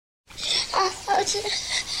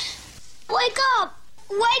Wake up!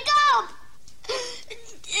 Wake up!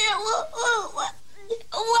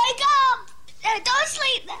 Wake up! Don't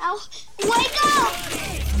sleep now. Wake up!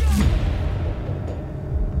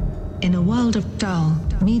 In a world of dull,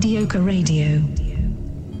 mediocre radio,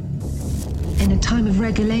 in a time of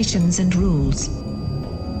regulations and rules,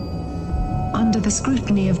 under the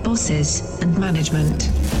scrutiny of bosses and management,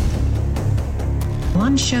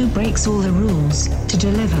 one show breaks all the rules to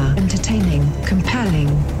deliver entertaining, compelling,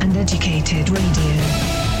 and educated radio,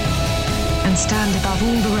 and stand above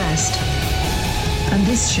all the rest. And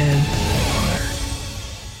this show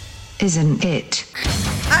isn't it.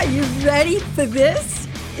 Are you ready for this?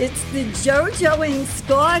 It's the JoJo and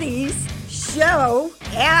Scotty's show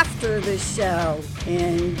after the show.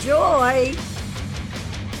 Enjoy.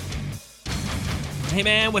 Hey,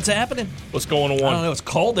 man, what's happening? What's going on? I don't know. It's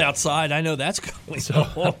cold outside. I know that's going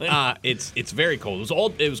on. It's very cold.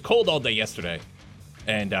 It was cold all day yesterday,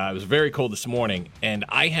 and it was very cold this morning. And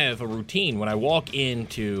I have a routine when I walk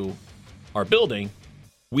into our building.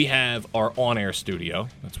 We have our on-air studio.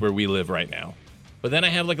 That's where we live right now. But then I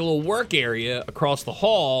have like a little work area across the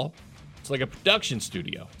hall. It's like a production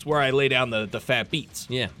studio. It's where I lay down the fat beats.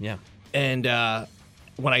 Yeah. And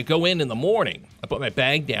when I go in the morning, I put my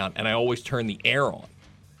bag down, and I always turn the air on.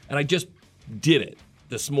 And I just did it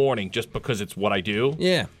this morning just because it's what I do.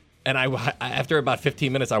 Yeah. And after about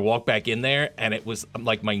 15 minutes, I walked back in there, and it was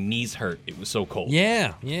like my knees hurt. It was so cold.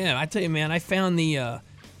 Yeah. I tell you, man, I found I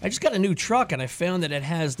just got a new truck, and I found that it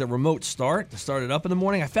has the remote start to start it up in the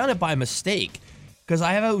morning. I found it by mistake because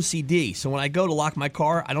I have OCD. So when I go to lock my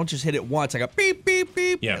car, I don't just hit it once. I go beep, beep,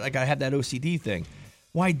 beep. Yeah. Like I have that OCD thing.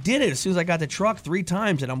 Well, I did it as soon as I got the truck 3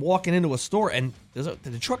 times, and I'm walking into a store, and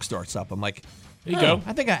the truck starts up. I'm like, there you go.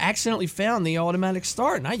 I think I accidentally found the automatic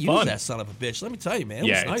start, and I use that son of a bitch. Let me tell you, man,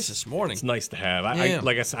 it was nice this morning. It's nice to have. Yeah.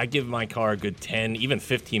 Like I said, I give my car a good 10, even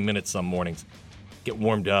 15 minutes some mornings. Get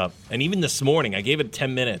warmed up. And even this morning, I gave it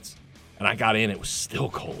 10 minutes, and I got in. It was still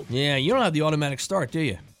cold. Yeah, you don't have the automatic start, do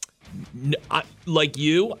you? No, like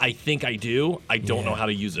you, I think I do. I don't know how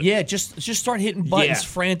to use it. Yeah, just start hitting buttons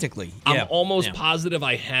frantically. Yeah. I'm almost positive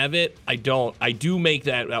I have it. I don't. I do make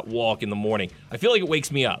that walk in the morning. I feel like it wakes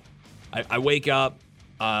me up. I wake up,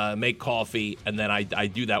 make coffee, and then I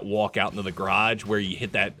do that walk out into the garage where you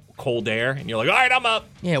hit that cold air, and you're like, all right, I'm up.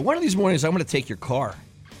 Yeah, one of these mornings I'm going to take your car.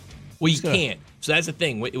 Well, you can't. So that's the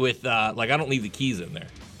thing. With like, I don't leave the keys in there.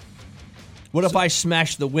 What if I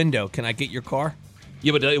smash the window? Can I get your car?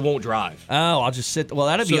 Yeah, but it won't drive. Oh, I'll just sit. Well,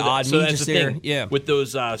 that'd be odd. So Me that's just the there. thing. Yeah. With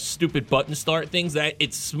those stupid button start things, that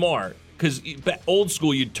it's smart. Because old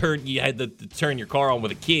school, you had to turn your car on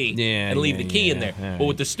with a key and leave the key in there. Right. But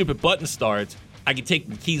with the stupid button starts, I can take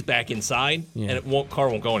the keys back inside, and car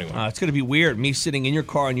won't go anywhere. It's going to be weird, me sitting in your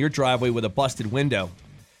car in your driveway with a busted window.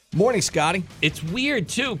 Morning, Scotty. It's weird,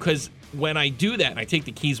 too, because when I do that and I take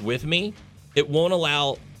the keys with me, it won't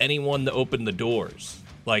allow anyone to open the doors.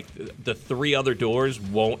 Like, the 3 other doors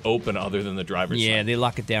won't open other than the driver's side. Yeah, they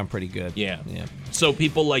lock it down pretty good. Yeah. So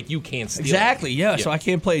people like you can't steal Exactly, it. So I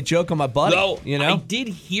can't play a joke on my buddy. No, you know? I did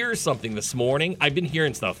hear something this morning. I've been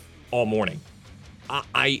hearing stuff all morning.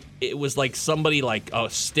 It was like somebody, like a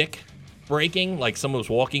stick breaking, like someone was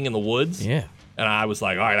walking in the woods. Yeah. And I was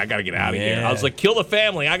like, all right, I got to get out of here. I was like, kill the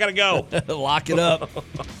family. I got to go. Lock it up.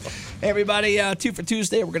 Hey, everybody, 2 for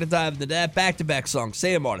Tuesday. We're going to dive into that. Back-to-back song,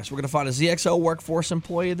 Sam Artist. We're going to find a ZXL Workforce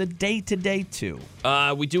Employee of the Day today, too.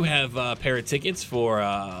 We do have a pair of tickets for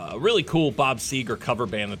a really cool Bob Seger cover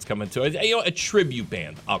band that's coming to it. A tribute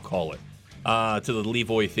band, I'll call it, to the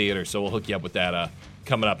Levoy Theater. So we'll hook you up with that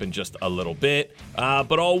coming up in just a little bit.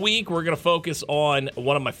 But all week, we're going to focus on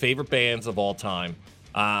one of my favorite bands of all time,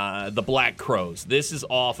 the Black Crowes. This is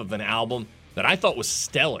off of an album that I thought was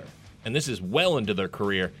stellar, and this is well into their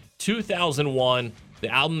career. 2001. The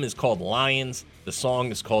album is called Lions. The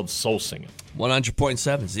song is called Soul Singing. 100.7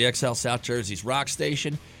 ZXL South Jersey's rock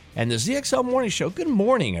station and the ZXL Morning Show. Good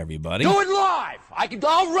morning, everybody. Do it live.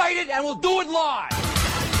 I'll write it and we'll do it live.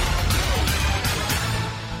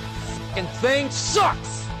 Fucking thing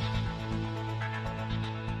sucks.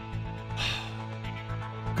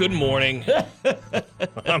 Good morning.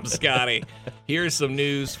 I'm Scotty. Here's some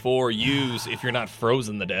news for yous if you're not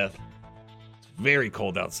frozen to death. Very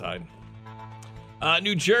cold outside.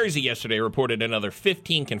 New Jersey yesterday reported another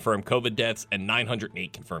 15 confirmed COVID deaths and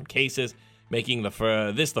 908 confirmed cases, making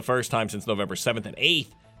this the first time since November 7th and 8th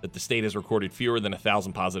that the state has recorded fewer than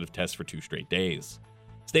 1,000 positive tests for 2 straight days.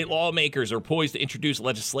 State lawmakers are poised to introduce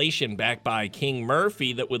legislation backed by King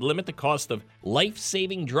Murphy that would limit the cost of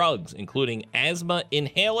life-saving drugs, including asthma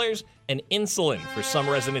inhalers and insulin for some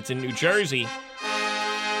residents in New Jersey,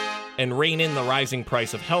 and rein in the rising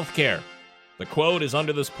price of health care. The quote is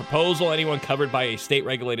under this proposal, anyone covered by a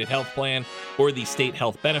state-regulated health plan or the state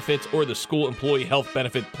health benefits or the school employee health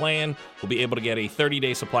benefit plan will be able to get a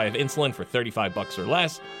 30-day supply of insulin for $35 or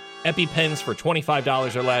less, EpiPens for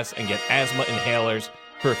 $25 or less, and get asthma inhalers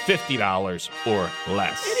for $50 or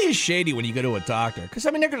less. It is shady when you go to a doctor because,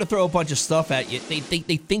 I mean, they're going to throw a bunch of stuff at you they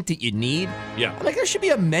think that you need. Yeah. Like, there should be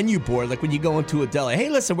a menu board, like when you go into a deli. Hey,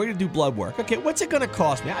 listen, we're going to do blood work. Okay, what's it going to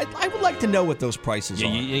cost me? I would like to know what those prices Yeah,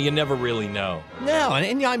 are. you never really know. No,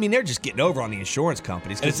 and I mean, they're just getting over on the insurance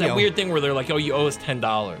companies. And it's that weird thing where they're like, oh, you owe us $10.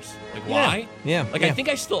 Like, why? Yeah, Like, yeah. I think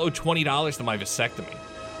I still owe $20 to my vasectomy.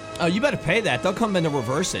 Oh, you better pay that. They'll come in to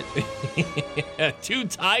reverse it. 2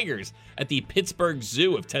 tigers at the Pittsburgh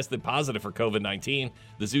Zoo have tested positive for COVID-19.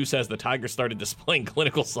 The zoo says the tigers started displaying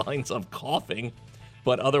clinical signs of coughing,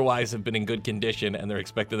 but otherwise have been in good condition, and they're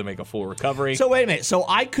expected to make a full recovery. So wait a minute. So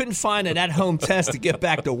I couldn't find an at-home test to get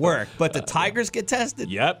back to work, but the tigers get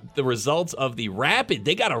tested? Yep, the results of the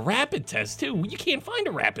they got a rapid test, too. You can't find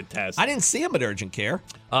a rapid test. I didn't see them at urgent care.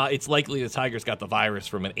 It's likely the tigers got the virus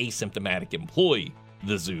from an asymptomatic employee,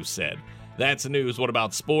 the zoo said. That's the news. What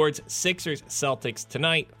about sports? Sixers, Celtics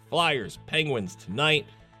tonight. Flyers, Penguins tonight.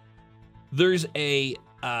 There's a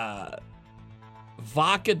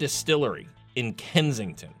vodka distillery in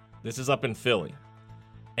Kensington. This is up in Philly.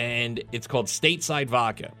 And it's called Stateside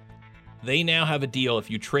Vodka. They now have a deal. If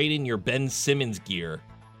you trade in your Ben Simmons gear,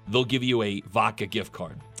 they'll give you a vodka gift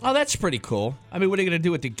card. Oh, that's pretty cool. I mean, what are you going to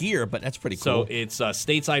do with the gear? But that's pretty cool. So it's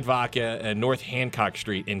Stateside Vodka at North Hancock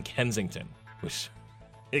Street in Kensington. Which,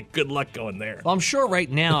 good luck going there. Well, I'm sure right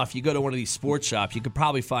now, if you go to one of these sports shops, you could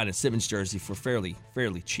probably find a Simmons jersey for fairly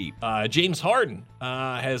cheap. James Harden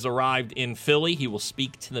has arrived in Philly. He will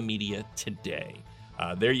speak to the media today.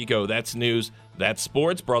 There you go. That's news. That's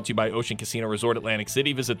sports. Brought to you by Ocean Casino Resort Atlantic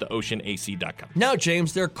City. Visit theoceanac.com. No,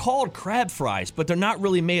 James, they're called crab fries, but they're not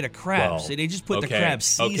really made of crab. Well, See, they just put the okay, crab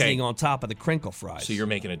seasoning okay. on top of the crinkle fries. So you're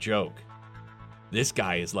making a joke. This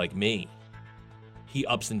guy is like me. He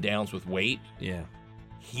ups and downs with weight. Yeah.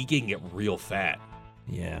 He can get real fat.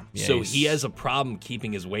 Yeah. So he's- he has a problem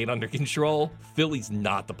keeping his weight under control. Philly's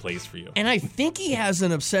not the place for you. And I think he has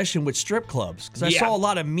an obsession with strip clubs because I Yeah. saw a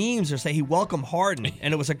lot of memes that say he welcomed Harden,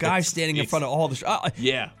 and it was a guy standing in front of all the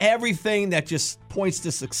Yeah. everything that just points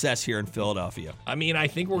to success here in Philadelphia. I mean, I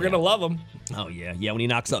think we're going to love him. Oh yeah, when he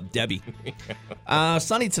knocks up Debbie.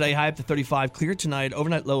 Sunny today, high up to 35. Clear tonight,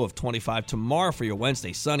 overnight low of 25. Tomorrow for your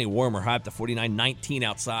Wednesday, sunny, warmer, high up to 49. 19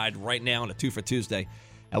 outside right now on a 2 for Tuesday.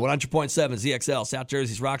 At 100.7 ZXL, South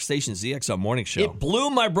Jersey's rock station, ZXL Morning Show. It blew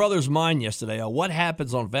my brother's mind yesterday on what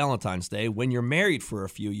happens on Valentine's Day when you're married for a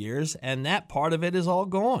few years, and that part of it is all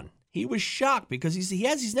gone. He was shocked because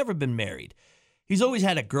he's never been married. He's always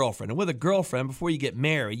had a girlfriend, and with a girlfriend, before you get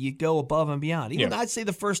married, you go above and beyond. Even I'd say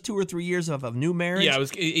the first 2 or 3 years of a new marriage. Yeah,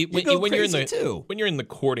 when you're in the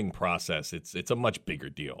courting process, it's a much bigger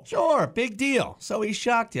deal. Sure, big deal. So he's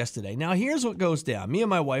shocked yesterday. Now here's what goes down. Me and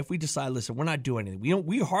my wife, we decide, listen, we're not doing anything.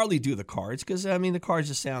 We hardly do the cards because I mean the cards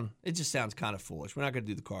just sounds kind of foolish. We're not going to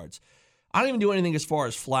do the cards. I don't even do anything as far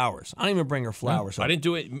as flowers. I don't even bring her flowers. I didn't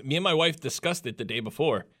do it. Me and my wife discussed it the day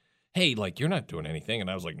before. Hey, like, you're not doing anything. And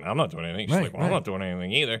I was like, no, I'm not doing anything. She's like, well, I'm not doing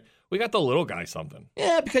anything either. We got the little guy something.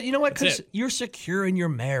 Yeah, because you know what? That's Because you're secure in your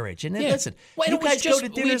marriage. And then, Yeah. listen, Well, you it was guys go to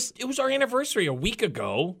just- dinners. It was our anniversary a week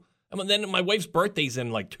ago. And then my wife's birthday's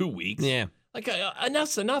in like 2 weeks. Yeah. Like,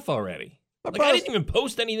 enough's enough already. But Like, I bros- didn't even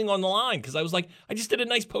post anything on the line because I was like, I just did a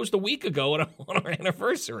nice post a week ago on our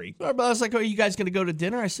anniversary. But I was like, are you guys going to go to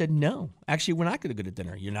dinner? I said, no. Actually, we're not going to go to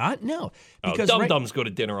dinner. You're not? No. Dum-dums go to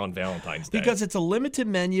dinner on Valentine's Day. Because it's a limited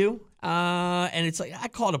menu, and it's like I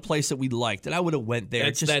called a place that we liked, and I would have went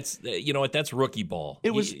there. That's you know what? That's rookie ball.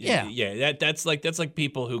 It was- That's like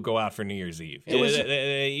people who go out for New Year's Eve. It was-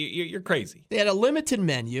 You're crazy. They had a limited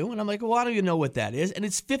menu, and I'm like, well, I don't even know what that is, and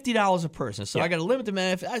it's $50 a person. So Yeah. I got a limited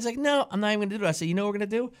menu. I was like, no, I'm not even going to do it. I said, you know what we're going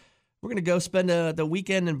to do? We're going to go spend the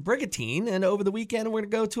weekend in Brigantine, and over the weekend we're going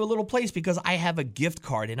to go to a little place because I have a gift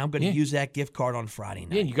card, and I'm going to Yeah. use that gift card on Friday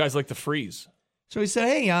night. Yeah, you guys like to freeze. So he said,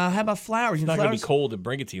 hey, how about flowers? It's not going to be cold in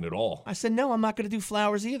Brigantine at all. I said, no, I'm not going to do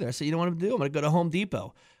flowers either. I said, you know what I'm going to do? I'm going to go to Home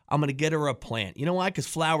Depot. I'm going to get her a plant. You know why? Because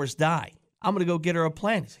flowers die. I'm going to go get her a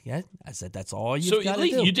plant. He said, yeah. I said, that's all you've got to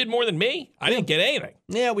do. You did more than me. I didn't get anything.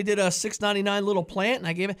 Yeah, we did a $6.99 little plant, and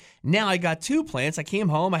I gave it. Now I got 2 plants. I came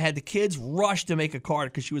home. I had the kids rush to make a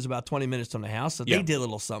card because she was about 20 minutes from the house. So Yeah. they did a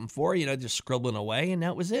little something for her, just scribbling away, and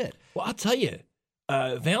that was it. Well, I'll tell you,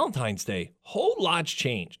 Valentine's Day, whole lot's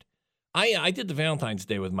changed. I did the Valentine's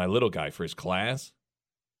Day with my little guy for his class.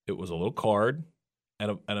 It was a little card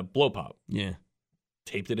and a blow pop. Yeah.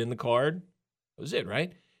 Taped it in the card. That was it,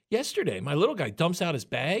 right? Yesterday, my little guy dumps out his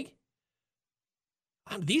bag.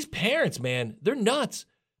 These parents, man, they're nuts.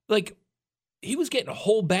 Like, he was getting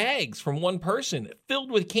whole bags from one person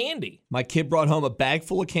filled with candy. My kid brought home a bag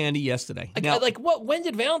full of candy yesterday. When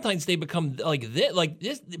did Valentine's Day become like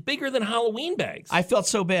this bigger than Halloween bags? I felt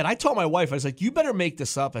so bad. I told my wife, I was like, you better make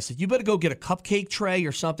this up. I said, you better go get a cupcake tray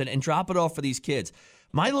or something and drop it off for these kids.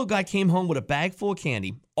 My little guy came home with a bag full of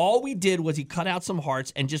candy. All we did was he cut out some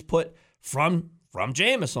hearts and just put from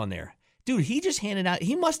Jameis on there. Dude, he just handed out,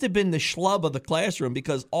 he must have been the schlub of the classroom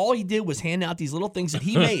because all he did was hand out these little things that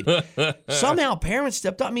he made. Somehow parents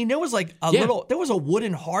stepped up. I mean, there was like there was a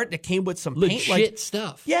wooden heart that came with some paint. Legit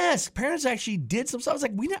stuff. Yes, parents actually did some stuff. I was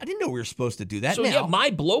like, I didn't know we were supposed to do that. So now,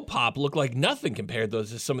 my blow pop looked like nothing compared to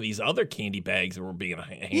some of these other candy bags that were being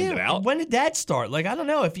handed out. When did that start? Like, I don't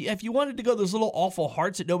know. If you wanted to go those little awful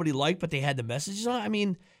hearts that nobody liked, but they had the messages on, I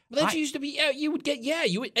mean... But that used to be, and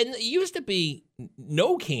it used to be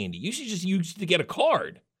no candy. You used to get a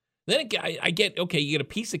card. Then you get a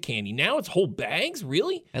piece of candy. Now it's whole bags,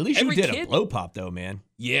 really? At least you did a blow pop, though, man.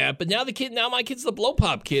 Yeah, but now my kid's the blow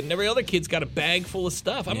pop kid, and every other kid's got a bag full of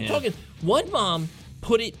stuff. I'm talking, one mom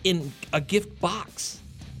put it in a gift box.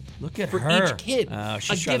 Look at for her. each kid. Oh,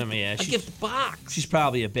 she's trying to a gift box. She's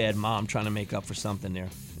probably a bad mom trying to make up for something there.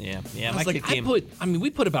 Yeah. My kid came. We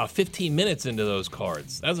put about 15 minutes into those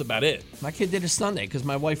cards. That was about it. My kid did it Sunday because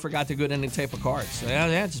my wife forgot to go to any type of cards. So,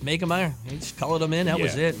 yeah, just make them there. Just colored them in. That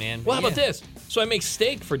was it, man. Well, how about this? So I make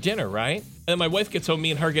steak for dinner, right? And my wife gets home,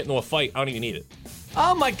 me and her get into a fight. I don't even eat it.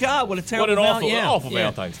 Oh, my God. What a terrible awful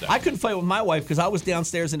Valentine's Day. I couldn't fight with my wife because I was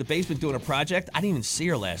downstairs in the basement doing a project. I didn't even see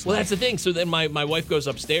her last night. Well, that's the thing. So then my wife goes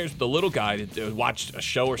upstairs with the little guy to watch a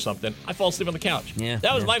show or something. I fall asleep on the couch. Yeah.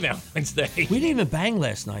 That was my Valentine's Day. We didn't even bang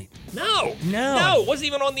last night. No. It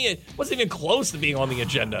wasn't even close to being on the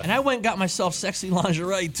agenda. And I went and got myself sexy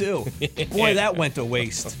lingerie, too. Boy, that went to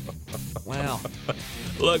waste. Wow.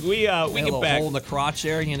 Look, we get back. A little hole in the crotch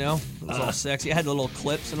there, It was all sexy. I had the little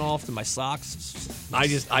clips and all to my socks.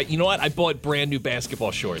 You know what? I bought brand new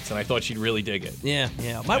basketball shorts, and I thought she'd really dig it. Yeah.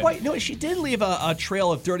 My wife, she did leave a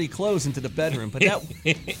trail of dirty clothes into the bedroom, but that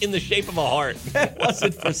in the shape of a heart. That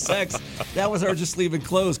wasn't for sex. That was her just leaving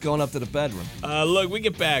clothes going up to the bedroom. Look, we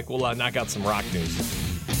get back. We'll knock out some rock news.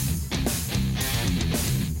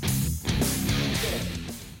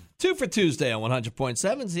 2 for Tuesday on 100.7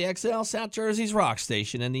 ZXL, South Jersey's rock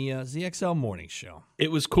station, and the ZXL Morning Show.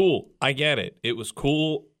 It was cool. I get it. It was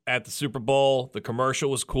cool at the Super Bowl. The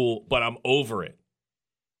commercial was cool, but I'm over it.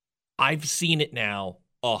 I've seen it now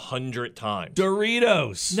 100 times.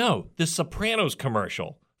 Doritos. No, the Sopranos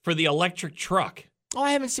commercial for the electric truck. Oh,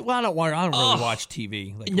 I haven't seen. Well, I don't really watch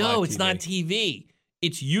TV. No, it's not TV.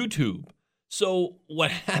 It's YouTube. So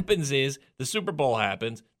what happens is the Super Bowl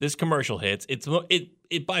happens. This commercial hits.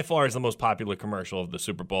 It by far is the most popular commercial of the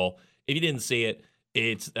Super Bowl. If you didn't see it,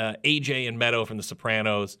 it's AJ and Meadow from The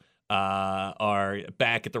Sopranos are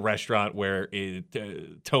back at the restaurant where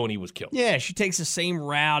Tony was killed. Yeah, she takes the same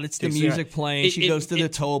route. It's the music playing. She goes to the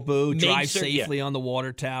toll booth, drives safely on the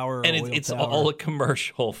water tower. And it's all a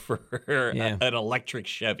commercial for an electric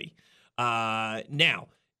Chevy. Now,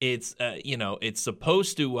 it's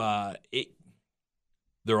supposed to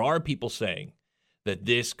there are people saying that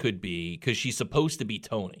this could be because she's supposed to be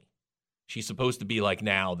Tony. She's supposed to be like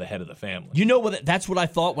now the head of the family. You know what? That's what I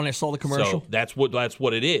thought when I saw the commercial. So that's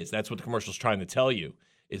what it is. That's what the commercial's trying to tell you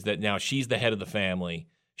is that now she's the head of the family.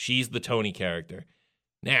 She's the Tony character.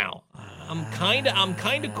 Now, I'm kind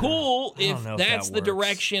of cool if that's the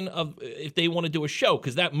direction of if they want to do a show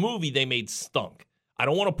because that movie they made stunk. I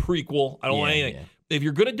don't want a prequel. I don't want anything. Yeah. If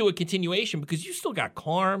you're going to do a continuation because you still got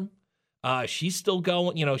Carm. She's still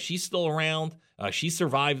going, she's still around. She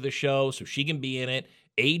survived the show, so she can be in it.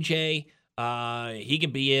 AJ, he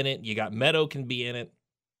can be in it. You got Meadow can be in it.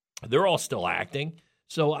 They're all still acting.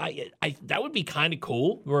 So I that would be kind of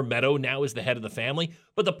cool where Meadow now is the head of the family.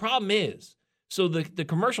 But the problem is, so the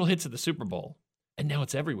commercial hits at the Super Bowl, and now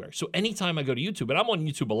it's everywhere. So anytime I go to YouTube, and I'm on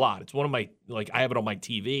YouTube a lot. It's one of my, I have it on my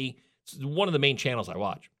TV. It's one of the main channels I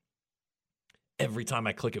watch. Every time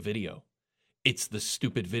I click a video, it's the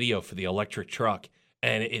stupid video for the electric truck,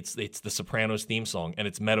 and it's the Sopranos theme song, and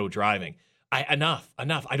it's Meadow driving. Enough.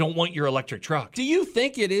 I don't want your electric truck. Do you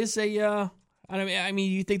think it is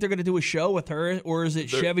you think they're going to do a show with her, or is it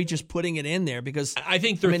Chevy just putting it in there? Because I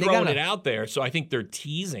think they're throwing it out there, so I think they're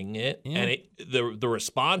teasing it, and the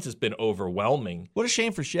response has been overwhelming. What a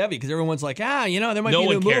shame for Chevy, because everyone's like, there might be a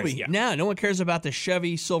new movie. Yeah. No one cares about the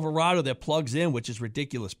Chevy Silverado that plugs in, which is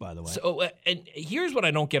ridiculous, by the way. So, and here's what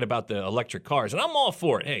I don't get about the electric cars, and I'm all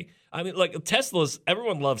for it. Hey, Teslas,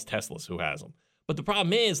 everyone loves Teslas who has them. But the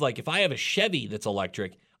problem is, if I have a Chevy that's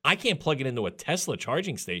electric, I can't plug it into a Tesla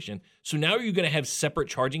charging station. So now are you going to have separate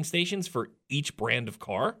charging stations for each brand of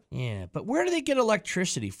car? Yeah, but where do they get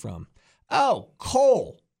electricity from? Oh,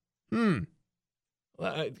 coal.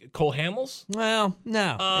 Cole Hamels? Well,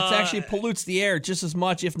 no. It actually pollutes the air just as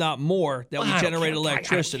much, if not more, that we generate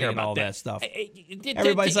electricity and all that stuff.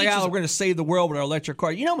 Everybody's like, we're going to save the world with our electric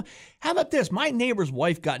car. You know, how about this? My neighbor's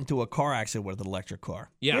wife got into a car accident with an electric car.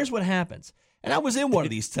 Yeah. Here's what happens. And I was in one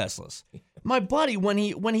of these Teslas. My buddy, when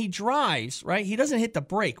he drives, right, he doesn't hit the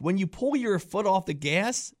brake. When you pull your foot off the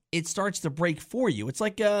gas, it starts to brake for you. It's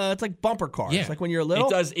like bumper cars. Yeah. Like when you're little.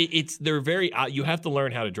 It does. They're very. You have to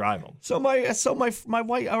learn how to drive them. So my wife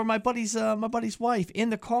or my buddy's wife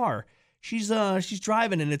in the car, she's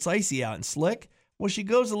driving and it's icy out and slick. Well, she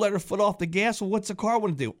goes to let her foot off the gas. Well, what's the car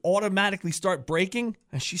want to do? Automatically start braking,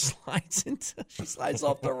 and she slides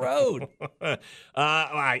off the road.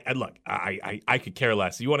 Look, I could care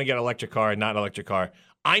less. You want to get an electric car, not an electric car.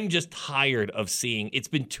 I'm just tired of seeing. It's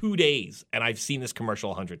been 2 days, and I've seen this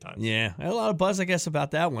commercial 100 times. Yeah, I had a lot of buzz, I guess,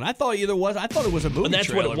 about that one. I thought it was a movie. And that's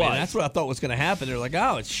trailer, what it was. Man. That's what I thought was going to happen. They're like,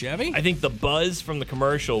 oh, it's Chevy. I think the buzz from the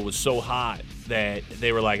commercial was so hot that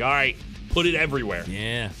they were like, all right, put it everywhere.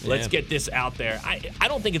 Yeah. Let's get this out there. I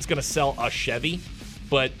don't think it's going to sell a Chevy,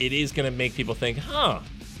 but it is going to make people think,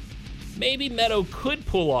 maybe Meadow could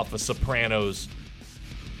pull off a Sopranos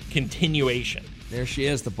continuation. There she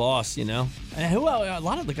is, the boss, you know. And a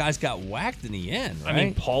lot of the guys got whacked in the end, right? I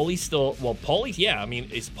mean, Paulie's still,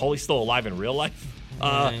 is Paulie still alive in real life?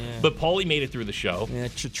 Yeah. But Paulie made it through the show. Yeah,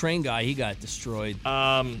 train guy, he got destroyed.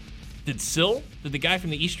 Did the guy from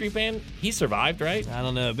the E Street Band, he survived, right? I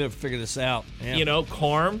don't know. I better figure this out. Yeah. You know,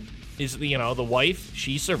 Carm is, the wife.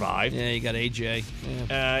 She survived. Yeah, you got AJ.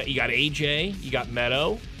 Yeah. You got AJ. You got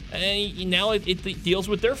Meadow. And now it deals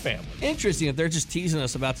with their family. Interesting if they're just teasing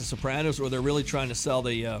us about The Sopranos or they're really trying to sell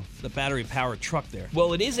the battery-powered truck there.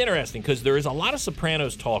 Well, it is interesting because there is a lot of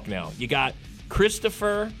Sopranos talk now. You got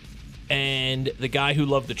Christopher and the guy who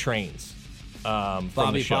loved the trains.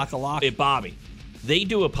 Bobby Bacalak. Bobby. They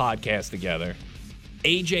do a podcast together.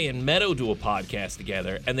 AJ and Meadow do a podcast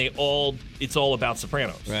together, and it's all about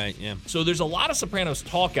Sopranos. Right, yeah. So there's a lot of Sopranos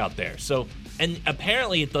talk out there. So, and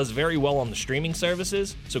apparently it does very well on the streaming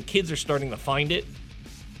services, so kids are starting to find it.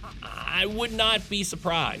 I would not be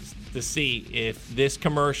surprised to see if this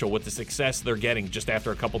commercial, with the success they're getting just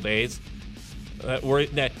after a couple days,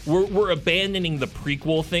 we're abandoning the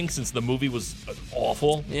prequel thing since the movie was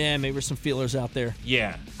awful. Yeah, maybe there's some feelers out there.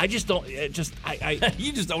 Yeah, I just don't. You just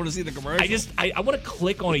don't want to see the commercial. I want to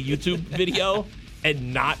click on a YouTube video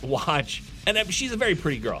and not watch. And she's a very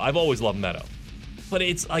pretty girl. I've always loved Meadow, but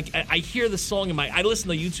it's like I hear the song I listen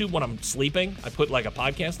to YouTube when I'm sleeping. I put like a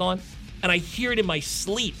podcast on, and I hear it in my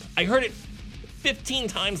sleep. I heard it 15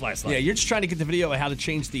 times last night. Yeah, you're just trying to get the video of how to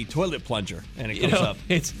change the toilet plunger, and it comes up.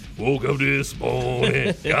 It's, woke up this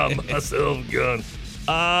morning, got myself a gun.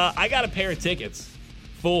 I got a pair of tickets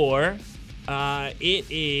for, it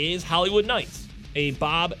is Hollywood Nights, a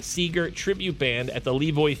Bob Seger tribute band at the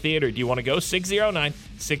Levoy Theater. Do you want to go?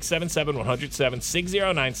 609-677-107,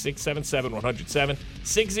 609-677-107,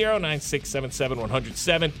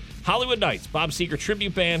 609-677-107. Hollywood Nights, Bob Seger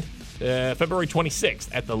tribute band. February 26th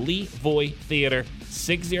at the Levoy Theater,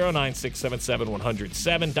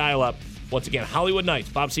 609-677-107. Dial up. Once again, Hollywood Nights,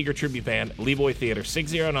 Bob Seger Tribute Band, Levoy Theater,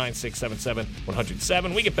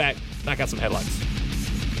 609-677-107. We get back, knock out some headlines.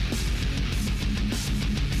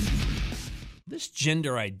 This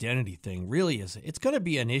gender identity thing really it's going to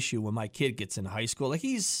be an issue when my kid gets in high school. Like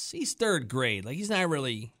he's third grade. Like he's not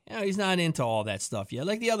really, he's not into all that stuff yet.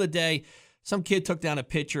 Like the other day, some kid took down a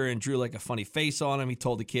picture and drew like a funny face on him. He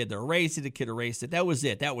told the kid to erase it. The kid erased it. That was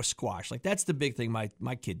it. That was squash. Like that's the big thing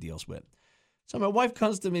my kid deals with. So my wife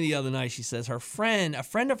comes to me the other night. She says a friend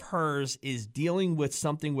of hers is dealing with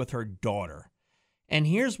something with her daughter. And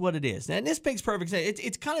here's what it is. And this makes perfect sense.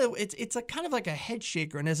 It's kind of like a head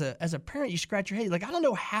shaker. And as a parent, you scratch your head. Like, I don't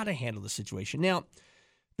know how to handle the situation. Now,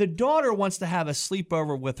 the daughter wants to have a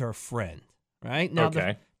sleepover with her friend, right? Now,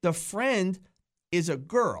 okay. The friend is a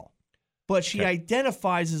girl. But she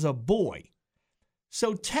identifies as a boy.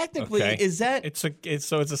 So technically, is that it's a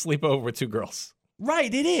sleepover with two girls?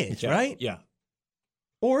 Right, it is, right? Yeah.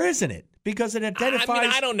 Or isn't it? Because it identifies. I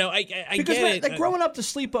mean, I don't know. I because get it. Like growing up, the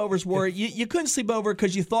sleepovers were you couldn't sleep over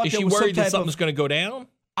because you thought is there she was worried some that type something's going to go down?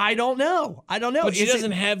 I don't know. But she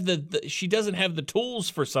doesn't have she doesn't have the tools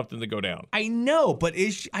for something to go down. I know, but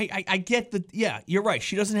I get the you're right.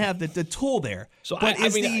 She doesn't have the tool there. So but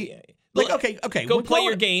okay. Go Play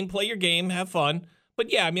your game, have fun.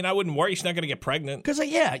 But yeah, I mean, I wouldn't worry. She's not going to get pregnant. Because,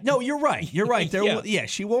 no, you're right. You're right. Yeah.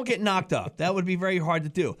 She won't get knocked up. That would be very hard to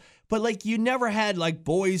do. But, like, you never had, like,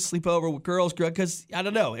 boys sleep over with girls because, I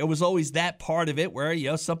don't know, it was always that part of it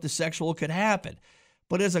where, something sexual could happen.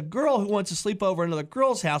 But as a girl who wants to sleep over another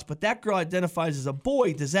girl's house, but that girl identifies as a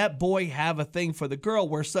boy, does that boy have a thing for the girl?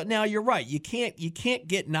 Now, you're right. You can't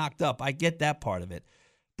get knocked up. I get that part of it.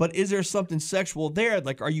 But is there something sexual there?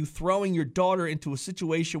 Like, are you throwing your daughter into a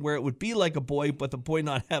situation where it would be like a boy, but the boy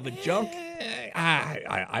not have a junk?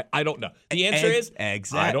 I don't know. The answer is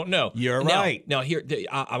exactly. I don't know. You're right. Now here,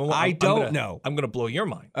 I don't know. I'm going to blow your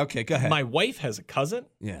mind. Okay, go ahead. My wife has a cousin.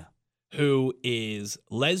 Yeah. Who is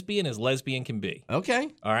lesbian as lesbian can be. Okay.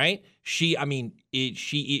 All right. She'll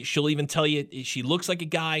even tell you she looks like a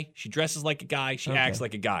guy. She dresses like a guy. She acts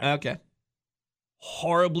like a guy. Okay.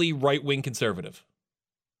 Horribly right-wing conservative.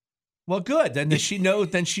 Well, good. Then does she know?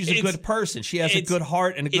 Then she's a good person. She has a good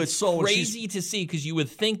heart and a good soul. It's crazy to see because you would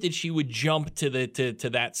think that she would jump to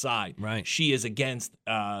that side. Right. She is against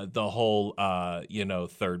the whole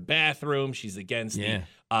third bathroom. She's against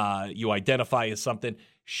you identify as something.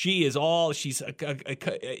 She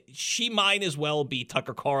might as well be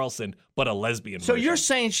Tucker Carlson, but a lesbian. So version. you're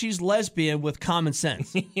saying she's lesbian with common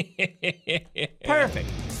sense? Perfect.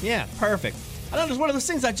 Yeah, perfect. I know. It's one of those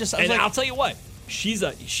things. I'll tell you what. She's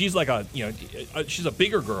like a she's a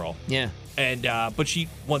bigger girl. Yeah. And but she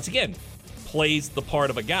once again plays the part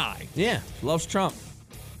of a guy. Yeah. Loves Trump.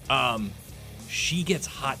 She gets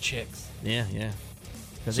hot chicks. Yeah.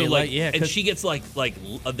 So and she gets like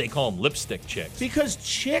they call them lipstick chicks. Because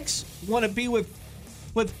chicks want to be with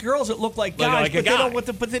girls that look like guys, like a guy.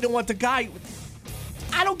 But they don't want the guy.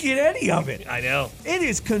 I don't get any of it. I know. It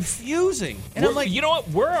is confusing. And I'm like, you know what?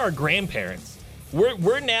 We're our grandparents.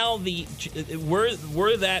 We're now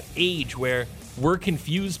we're that age where we're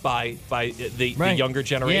confused by the younger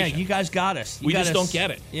generation. Yeah, you guys got us. We just don't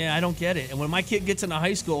get it. Yeah, I don't get it. And when my kid gets into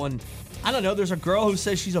high school and I don't know, there's a girl who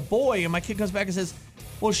says she's a boy, and my kid comes back and says,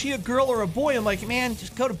 well, is she a girl or a boy? I'm like, man,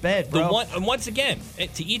 just go to bed, bro. And once again,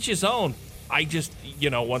 to each his own. I just,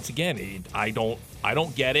 once again, I don't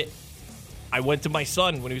get it. I went to my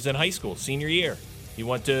son when he was in high school, senior year. He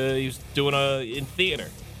was doing in theater.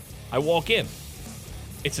 I walk in.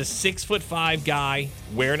 It's a 6'5" guy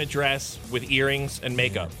wearing a dress with earrings and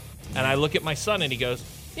makeup. And I look at my son and he goes,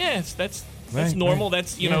 yeah, that's normal. Right.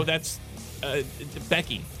 That's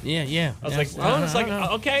Becky. Yeah. I was like,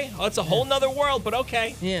 okay, it's a whole nother world, but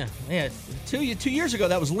okay. Yeah. 2 years ago,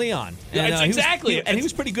 that was Leon. And, that's exactly. He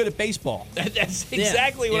was pretty good at baseball. That's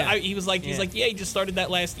exactly what he was like. He's like, he just started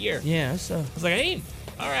that last year. Yeah. So I was like, hey,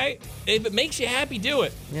 all right. If it makes you happy, do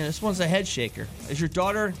it. Yeah, this one's a head shaker. Is your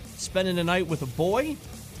daughter spending the night with a boy?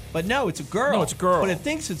 But no, it's a girl. No, it's a girl. But it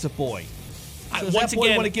thinks it's a boy. So does once that boy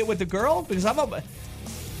again, want to get with the girl? Because I'm a boy.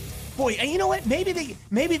 And you know what? Maybe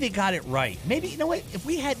they got it right. Maybe you know what? If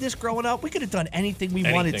we had this growing up, we could have done anything we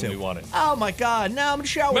wanted to. Oh my God! Now I'm gonna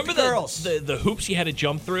shower with the girls. The hoops you had to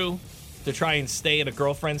jump through to try and stay at a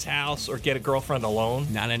girlfriend's house or get a girlfriend alone?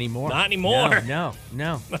 Not anymore. Not anymore. No.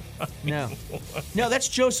 No, that's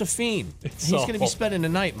Josephine. He's going to be spending the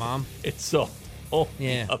night, Mom. It's so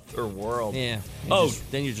other world. Yeah.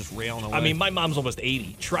 Then you're just railing away. I mean, my mom's almost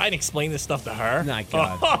 80. Try and explain this stuff to her. My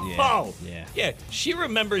God. Yeah. She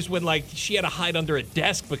remembers when she had to hide under a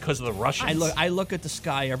desk because of the Russians. I look at the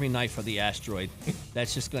sky every night for the asteroid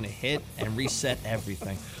that's just going to hit and reset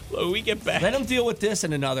everything. Well, we get back. Let them deal with this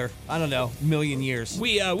in another, I don't know, million years.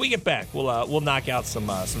 We get back. We'll knock out some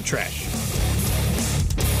trash.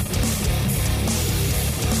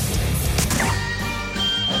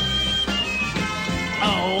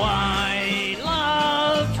 Oh, I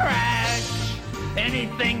love trash.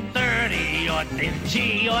 Anything dirty or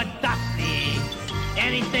dingy or dusty.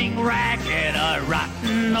 Anything ragged or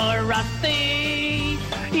rotten or rusty.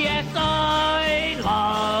 Yes, I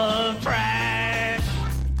love trash.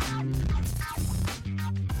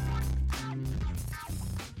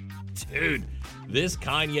 Dude, this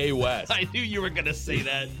Kanye West. I knew you were going to say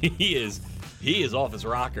that. He is off his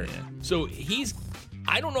rocker. Yeah. So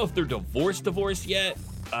I don't know if they're divorced yet.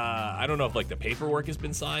 I don't know if the paperwork has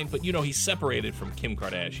been signed, but he's separated from Kim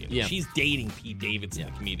Kardashian. Yeah. She's dating Pete Davidson,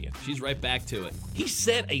 the comedian. She's right back to it. He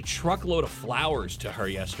sent a truckload of flowers to her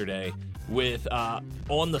yesterday with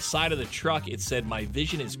on the side of the truck it said, "My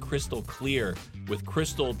vision is crystal clear," with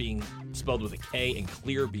crystal being spelled with a K and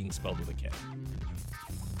clear being spelled with a K.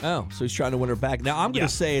 Oh, so he's trying to win her back. Now, I'm going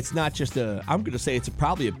to say it's not just I'm going to say it's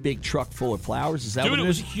probably a big truck full of flowers. Is that what it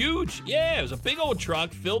is? Dude, it was huge. Yeah, it was a big old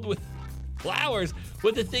truck filled with flowers.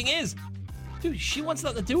 But the thing is, dude, she wants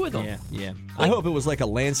nothing to do with them. Yeah. I hope it was like a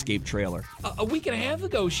landscape trailer. A week and a half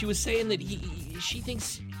ago, she was saying that she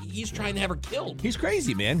thinks he's trying to have her killed. He's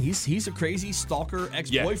crazy, man. He's a crazy stalker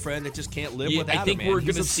ex-boyfriend that just can't live without her, I think man. we're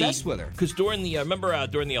He's going to see, obsessed with her. because during the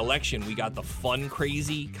during the election, we got the fun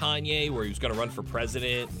crazy Kanye where he was going to run for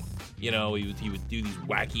president. He would do these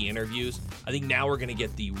wacky interviews. I think now we're going to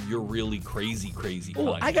get the you're really crazy Kanye.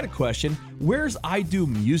 Oh, I got a question. Where's I Do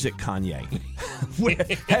Music Kanye?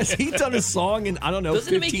 Has he done a song in, I don't know,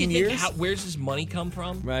 Doesn't 15 it make you years? think, where's his money come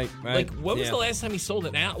from? Right. Like, when was the last time he sold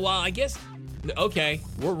it? Well, I guess, okay,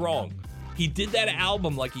 we're wrong. He did that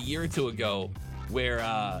album like a year or two ago where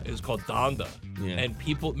it was called Donda. Yeah. And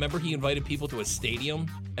remember he invited people to a stadium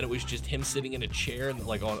and it was just him sitting in a chair and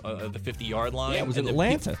like on the 50-yard line. Yeah, it was and in then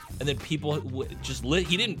Atlanta. And then people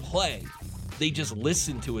he didn't play. They just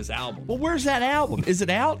listened to his album. Well, where's that album? Is it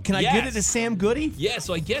out? Can I get it to Sam Goody? Yeah,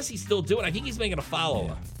 so I guess he's still doing it. I think he's making a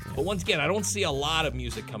follow-up. Yeah. But once again, I don't see a lot of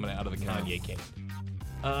music coming out of the Kanye camp.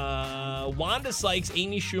 Wanda Sykes,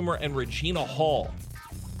 Amy Schumer, and Regina Hall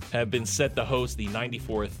have been set to host the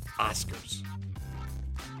 94th Oscars.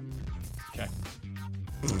 Okay.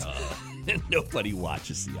 Nobody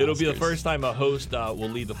watches the Oscars. It'll be the first time a host will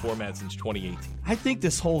lead the format since 2018. I think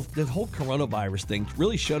this whole coronavirus thing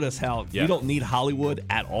really showed us how you don't need Hollywood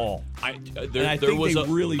at all. I think they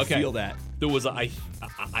really feel that. There was I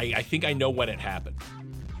think I know when it happened.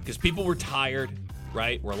 Because people were tired,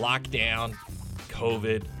 right? We're locked down,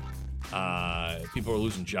 COVID, people were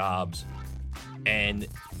losing jobs. And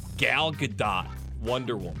Gal Gadot,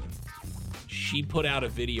 Wonder Woman, she put out a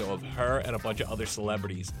video of her and a bunch of other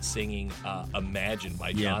celebrities singing Imagine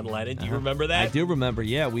by John Lennon. Do you remember that? I do remember,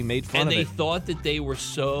 yeah. We made fun of it. And they thought that they were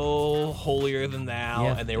so holier than thou,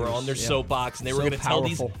 and they were on their soapbox, and they were going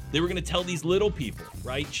to tell these little people,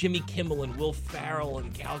 right? Jimmy Kimmel and Will Ferrell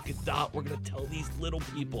and Gal Gadot were going to tell these little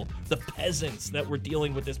people, the peasants that were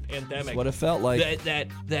dealing with this pandemic. That's what it felt like.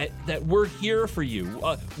 That we're here for you.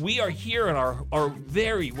 We are here in our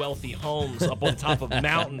very wealthy homes up on top of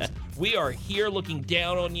mountains. We are here looking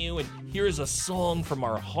down on you, and here's a song from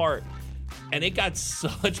our heart. And it got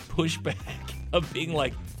such pushback of being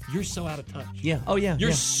like, you're so out of touch. Yeah. Oh, yeah.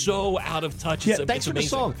 You're so out of touch. Yeah, thanks for the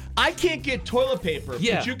song. I can't get toilet paper.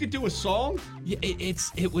 Yeah. But you could do a song? Yeah,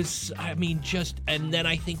 it was, I mean, and then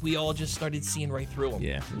I think we all just started seeing right through them.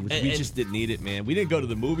 Yeah. We just didn't need it, man. We didn't go to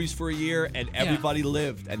the movies for a year, and everybody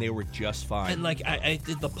lived, and they were just fine. And, like, I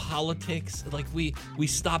did the politics. Like, we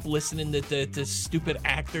stopped listening to stupid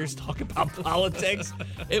actors talk about politics.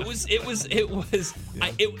 It was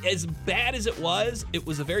as bad as it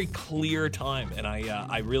was a very clear time, and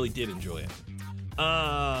I really did enjoy it.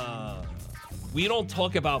 We don't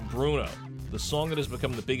talk about Bruno, the song that has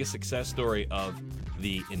become the biggest success story of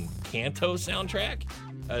the Encanto soundtrack,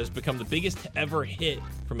 has become the biggest ever hit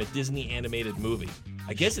from a Disney animated movie.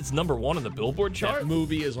 I guess it's number 1 on the Billboard chart. That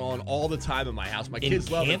movie is on all the time in my house. My kids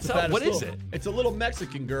love it. What is it? It's a little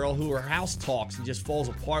Mexican girl who her house talks and just falls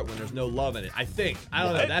apart when there's no love in it. I think. I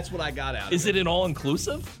don't know. That's what I got out of it. Is it an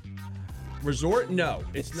all-inclusive? Resort? No.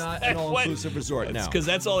 It's not an all-inclusive resort, no. Because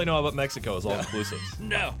that's all I know about Mexico is all-inclusives.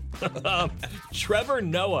 No. Trevor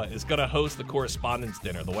Noah is going to host the Correspondents'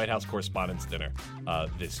 Dinner, the White House Correspondents' Dinner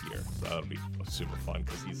this year. So that'll be super fun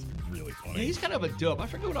because he's really funny. Yeah, he's kind of a dope. I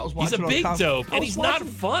forget what I was watching. He's a big dope, and he's not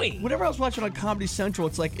funny. Whenever I was watching on Comedy Central,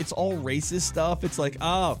 it's like it's all racist stuff. It's like,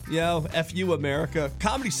 F you, America.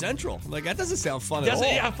 Comedy Central. I'm like, that doesn't sound fun at all.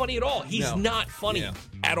 Doesn't sound funny at all. He's not funny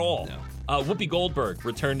at all. No. Whoopi Goldberg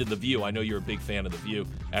returned to The View. I know you're a big fan of The View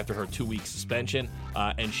after her 2-week suspension.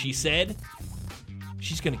 And she said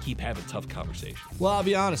she's going to keep having tough conversations. Well, I'll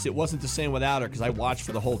be honest. It wasn't the same without her because I watched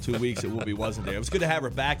for the whole 2 weeks that Whoopi wasn't there. It was good to have her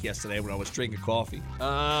back yesterday when I was drinking coffee.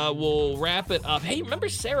 We'll wrap it up. Hey, remember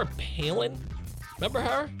Sarah Palin? Remember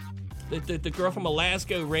her? The girl from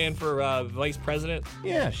Alaska who ran for vice president?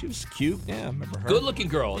 Yeah, she was cute. Yeah, I remember her. Good-looking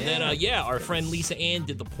girl. And then, our friend Lisa Ann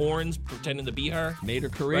did the porns pretending to be her. Made her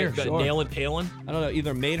career, right? sure. Nailing Palin. I don't know,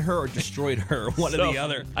 either made her or destroyed her, one or the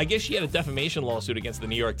other. I guess she had a defamation lawsuit against the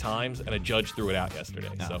New York Times, and a judge threw it out yesterday.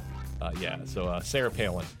 Oh. So Sarah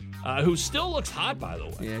Palin, who still looks hot, by the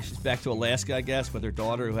way. Yeah, she's back to Alaska, I guess, with her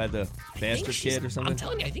daughter who had the bastard kid or something. I'm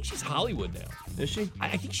telling you, I think she's Hollywood now. Is she?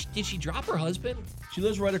 I think did she drop her husband? She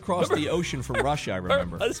lives right across the ocean from Russia, I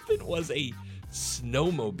remember. Her husband was a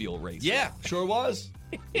snowmobile racer. Yeah, sure was.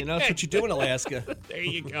 You know, that's what you do in Alaska. There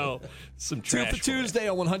you go. Some trash. 2 for Tuesday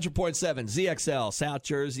on 100.7 ZXL, South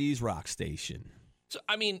Jersey's rock station. So,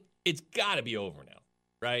 I mean, it's got to be over now,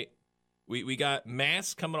 right? We got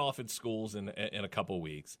masks coming off in schools in a couple of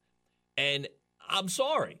weeks. And I'm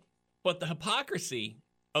sorry, but the hypocrisy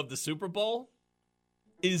of the Super Bowl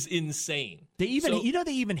is insane. They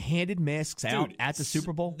even handed masks out at the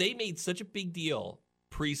Super Bowl. They made such a big deal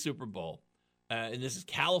pre-Super Bowl and this is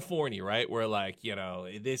California, right? Where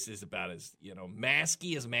this is about as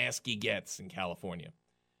masky gets in California.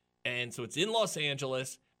 And so it's in Los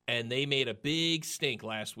Angeles, and they made a big stink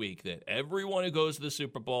last week that everyone who goes to the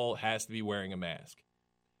Super Bowl has to be wearing a mask.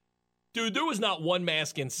 Dude, there was not one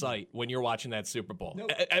mask in sight when you're watching that Super Bowl.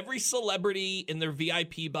 Nope. Every celebrity in their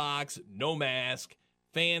VIP box, no mask.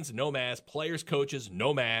 Fans, no mask. Players, coaches,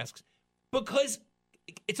 no masks. Because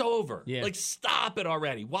it's over. Yeah. Stop it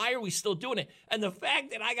already. Why are we still doing it? And the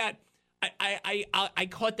fact that I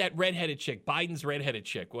caught that redheaded chick, Biden's redheaded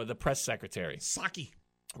chick, the press secretary. Psaki.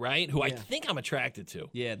 Right? Who I think I'm attracted to.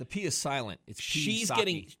 Yeah, the P is silent. It's P. She's Psaki.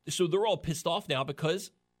 getting, so they're all pissed off now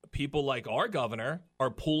because people like our governor are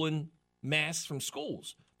pulling masks from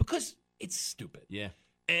schools because it's stupid. Yeah.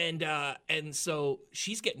 And so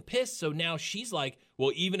she's getting pissed. So now she's like,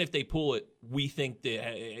 well, even if they pull it, we think that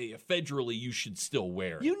federally you should still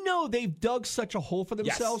wear it. You know they've dug such a hole for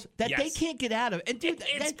themselves that they can't get out of it. And dude,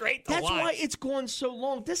 it's great to that's watch. why it's gone so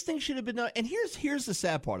long. This thing should have been done. And here's the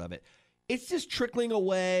sad part of it. It's just trickling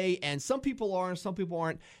away, and some people are and some people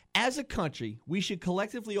aren't. As a country, we should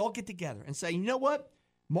collectively all get together and say, you know what?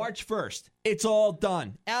 March 1st, it's all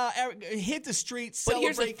done. Hit the street,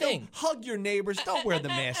 celebrate, but here's the thing. Hug your neighbors. Don't wear the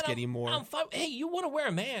mask anymore. I'm fine. Hey, you want to wear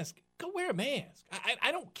a mask? Go wear a mask.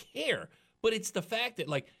 I don't care. But it's the fact that,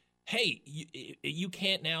 hey, you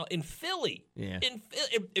can't now in Philly. Yeah.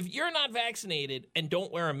 If you're not vaccinated and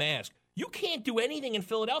don't wear a mask, you can't do anything in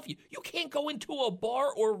Philadelphia. You can't go into a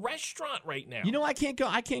bar or restaurant right now. You know, I can't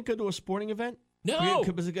go to a sporting event. No,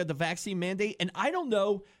 because of the vaccine mandate, and I don't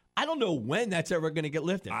know when that's ever going to get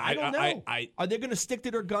lifted. I don't know. Are they going to stick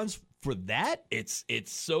to their guns for that? It's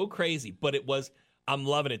so crazy, but I'm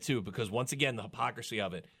loving it too because once again the hypocrisy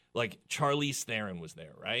of it. Charlize Theron was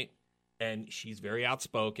there, right? And she's very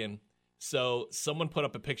outspoken. So someone put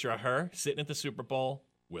up a picture of her sitting at the Super Bowl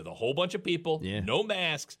with a whole bunch of people, no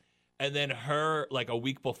masks. And then her, a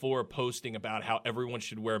week before, posting about how everyone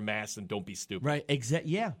should wear masks and don't be stupid. Right,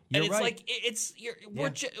 exactly. Yeah, you're right.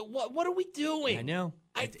 What are we doing? I know.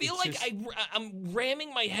 I feel like I'm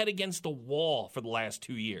ramming my head against the wall for the last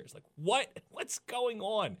 2 years. What's going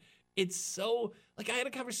on? It's so, I had a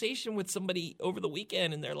conversation with somebody over the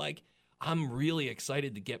weekend, and they're like, I'm really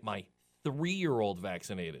excited to get my 3-year-old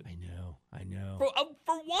vaccinated. I know. For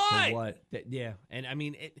what? For what? Yeah, and I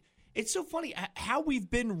mean It's so funny how we've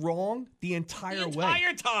been wrong the entire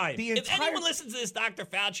time. If anyone listens to this, Dr.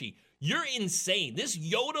 Fauci, you're insane. This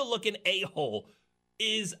Yoda-looking a-hole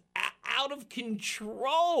is out of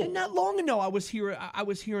control. And not long ago, I was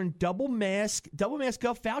hearing double mask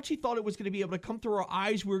up. Fauci thought it was going to be able to come through our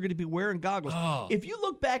eyes. We were going to be wearing goggles. Oh. If you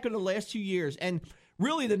look back on the last 2 years, and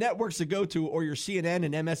really the networks to go to or your CNN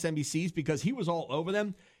and MSNBCs, because he was all over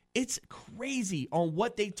them, it's crazy on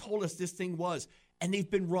what they told us this thing was. And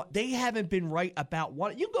they haven't been right about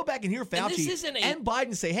what. You can go back and hear Fauci and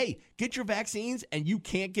Biden say, hey, get your vaccines and you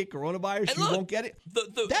can't get coronavirus. You won't get it.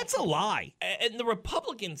 That's a lie. And the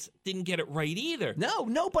Republicans didn't get it right either. No,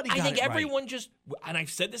 nobody got it right. I think everyone and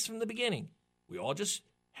I've said this from the beginning, we all just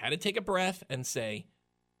had to take a breath and say,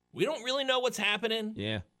 we don't really know what's happening.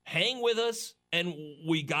 Yeah. Hang with us, and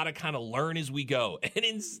we got to kind of learn as we go. And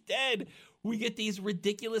instead, we get these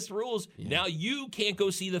ridiculous rules. Yeah. Now you can't go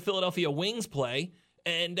see the Philadelphia Wings play,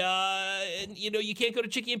 and you can't go to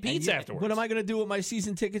Chicky and Pete's afterwards. What am I going to do with my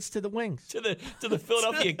season tickets to the Wings? To the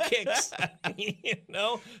Philadelphia Kicks,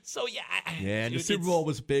 So and the Super Bowl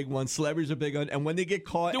was a big one. Celebrities are big on, and when they get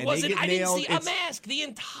caught, I didn't see a mask the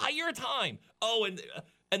entire time. Oh,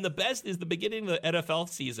 and the best is the beginning of the NFL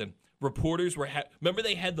season. Reporters remember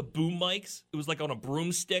they had the boom mics? It was on a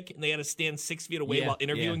broomstick, and they had to stand 6 feet away while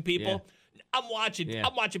interviewing people. Yeah.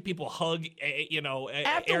 I'm watching people hug,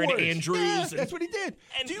 Aaron Andrews. Yeah, that's what he did.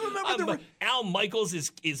 And, do you remember Al Michaels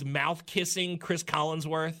is mouth kissing Chris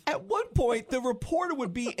Collinsworth? At one point, the reporter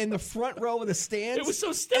would be in the front row of the stands. It was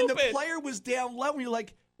so stupid. And the player was down low, and you're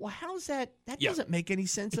like, well, how's that? That doesn't make any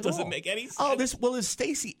sense at all. It doesn't make any sense. Oh, there's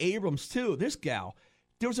Stacey Abrams, too, this gal.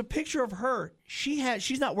 There was a picture of her.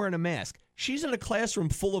 She's not wearing a mask. She's in a classroom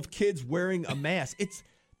full of kids wearing a mask. It's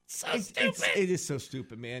so stupid. It is so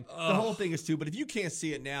stupid, man. The whole thing is stupid. If you can't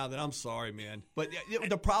see it now, then I'm sorry, man. But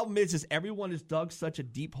the problem is everyone has dug such a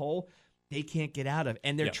deep hole they can't get out of,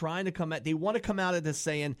 and they're trying to come out. They want to come out of this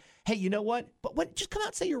saying, "Hey, you know what? But just come out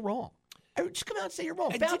and say you're wrong. Just come out and say you're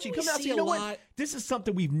wrong." Fauci, come out and say, "You know what? This is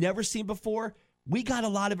something we've never seen before. We got a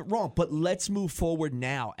lot of it wrong, but let's move forward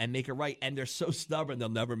now and make it right." And they're so stubborn, they'll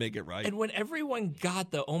never make it right. And when everyone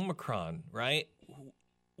got the Omicron, right,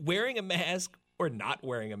 wearing a mask or not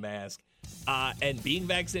wearing a mask. And being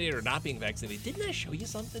vaccinated or not being vaccinated, didn't that show you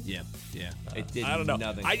something? Yeah. It did I don't know.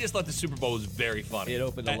 nothing. I just thought the Super Bowl was very funny. It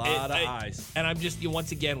opened a lot of eyes. And I'm just,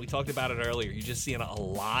 once again, we talked about it earlier. You're just seeing a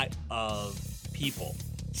lot of people,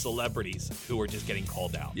 celebrities, who are just getting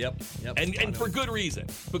called out. Yep. And for good reason,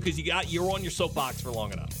 because you're on your soapbox for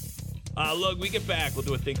long enough. Look, we get back. We'll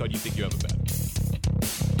do a thing called You Think You Have a Bet.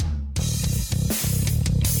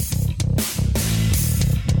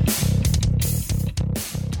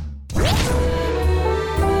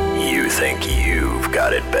 You think you've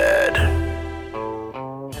got it bad.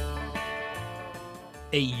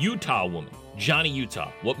 A Utah woman, Johnny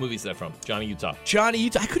Utah. What movie is that from? Johnny Utah. Johnny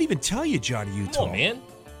Utah. I couldn't even tell you Johnny Utah. Come on, man.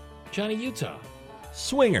 Johnny Utah.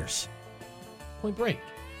 Swingers. Point Break.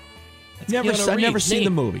 That's I've Keanu never Reeves. seen Nate,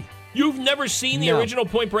 the movie. You've never seen the No. original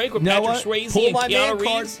Point Break with Know Patrick what? Swayze Pull and my man Keanu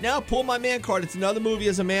card. Reeves? No, pull my man card. It's another movie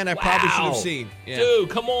as a man I probably should have seen. Yeah. Dude,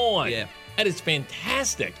 come on. Yeah. That is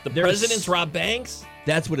fantastic. The There's- president's Rob Banks.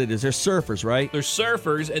 That's what it is. They're surfers, right? They're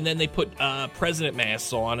surfers, and then they put president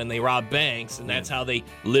masks on, and they rob banks, and that's how they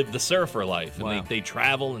live the surfer life. And Wow. they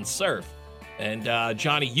travel and surf. And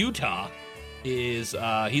Johnny Utah is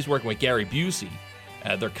he's working with Gary Busey.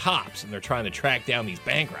 They're cops, and they're trying to track down these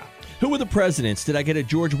bank robbers. Who were the presidents? Did I get a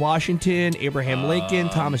George Washington, Abraham Lincoln,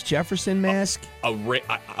 Thomas Jefferson mask? A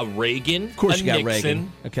Reagan, Of course, a you got Nixon,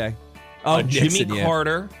 Reagan. Okay. Jimmy Nixon, yeah.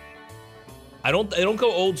 Carter. They don't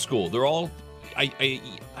go old school. They're all.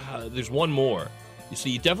 There's one more. So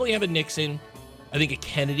you definitely have a Nixon. I think a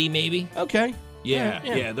Kennedy, maybe. Okay.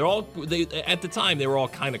 Yeah. They're all. At the time, they were all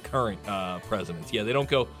kind of current presidents. Yeah, they don't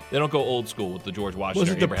go old school with the George Washington. Was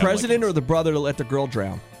it the Abraham president Lincolns. or the brother that let the girl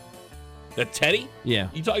drown? The Teddy? Yeah.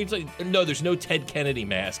 You talk, no, there's no Ted Kennedy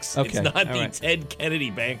masks. Okay, It's not all the right. Ted Kennedy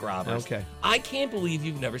bank robbers. Okay. I can't believe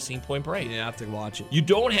you've never seen Point Break. Yeah, I have to watch it. You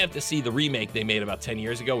don't have to see the remake they made about 10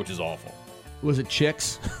 years ago, which is awful. Was it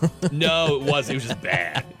Chicks? No, it wasn't. It was just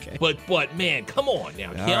bad. Okay. But man, come on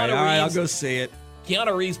now. all right, I'll go see it.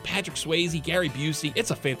 Keanu Reeves, Patrick Swayze, Gary Busey.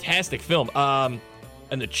 It's a fantastic film. And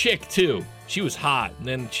the chick too. She was hot. And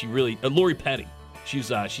then she really Lori Petty. She's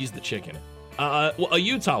the chick in it. A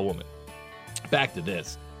Utah woman. Back to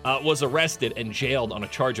this. Was arrested and jailed on a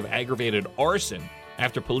charge of aggravated arson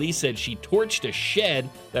after police said she torched a shed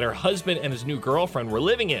that her husband and his new girlfriend were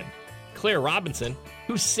living in. Claire Robinson,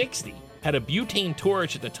 who's 60, had a butane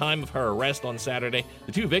torch at the time of her arrest on Saturday.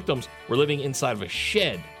 The two victims were living inside of a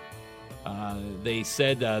shed. They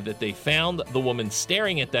said that they found the woman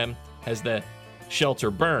staring at them as the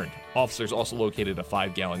shelter burned. Officers also located a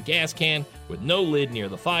 5-gallon gas can with no lid near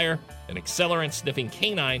the fire. An accelerant-sniffing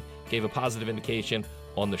canine gave a positive indication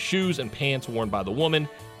on the shoes and pants worn by the woman.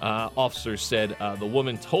 Officers said the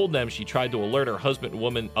woman told them she tried to alert her husband and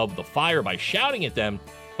woman of the fire by shouting at them,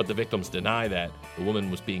 but the victims deny that. The woman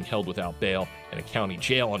was being held without bail in a county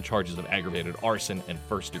jail on charges of aggravated arson and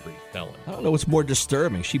first-degree felony. I don't know what's more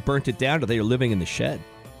disturbing. She burnt it down or they were living in the shed.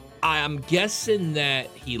 I'm guessing that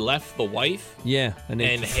he left the wife. Yeah. And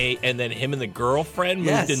then him and the girlfriend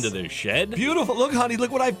Yes. moved into the shed. Beautiful. Look, honey,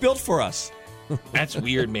 look what I built for us. That's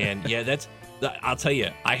weird, man. Yeah, I'll tell you,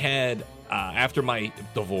 I had, after my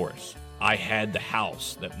divorce, I had the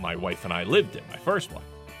house that my wife and I lived in, my first wife.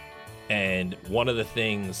 And one of the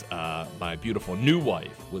things my beautiful new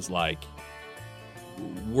wife was like,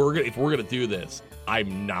 if we're gonna do this,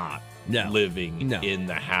 I'm not living in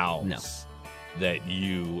the house that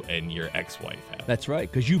you and your ex-wife have. That's right,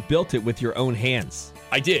 because you built it with your own hands.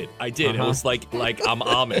 I did. It was like I'm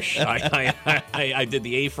Amish. I did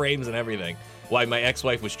the A-frames and everything. Why my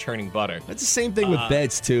ex-wife was churning butter. That's the same thing with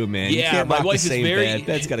beds too, man. You Yeah, can't my rock wife the is same very bed.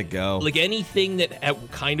 Bed's got to go. Like anything that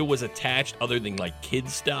kind of was attached, other than like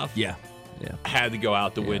kids stuff. Yeah. Had to go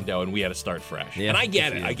out the window, and we had to start fresh. Yeah, And I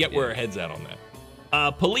get good it. for I you. get where her head's at on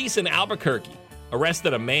that. Police in Albuquerque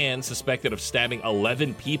arrested a man suspected of stabbing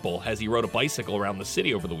 11 people as he rode a bicycle around the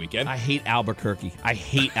city over the weekend. I hate Albuquerque. I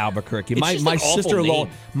hate Albuquerque. It's my just my an awful sister-in-law,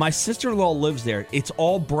 name. my sister-in-law lives there. It's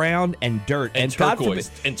all brown and dirt and God turquoise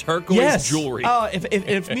forbid- and turquoise Yes. jewelry.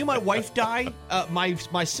 If me and my wife die, my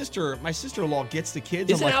sister-in-law gets the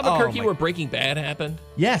kids. Isn't I'm like, Albuquerque oh, where Breaking Bad happened?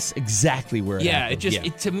 Yes, exactly where. It Yeah,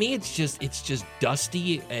 happened. to me it's just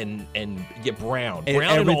dusty and brown. And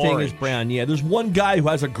Brown and everything orange. is brown. Yeah, there's one guy who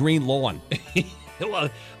has a green lawn.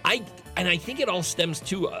 Well, I think it all stems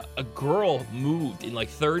to a girl moved in like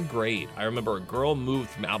 3rd grade. I remember a girl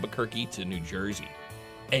moved from Albuquerque to New Jersey,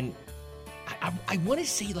 and I want to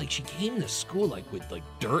say like she came to school like with like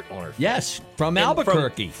dirt on her face. Yes, from And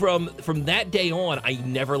Albuquerque. From that day on, I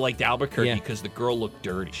never liked Albuquerque Yeah. because the girl looked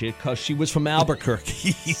dirty. Because she was from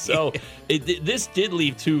Albuquerque. So this did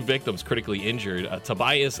leave 2 victims critically injured.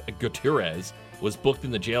 Tobias Gutierrez was booked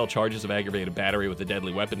in the jail. Charges of aggravated battery with a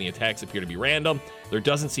deadly weapon. The attacks appear to be random. There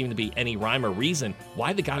doesn't seem to be any rhyme or reason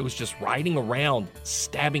why the guy was just riding around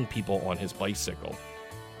stabbing people on his bicycle.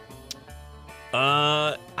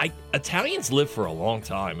 Italians live for a long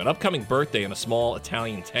time. An upcoming birthday in a small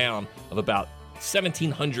Italian town of about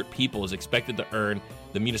 1,700 people is expected to earn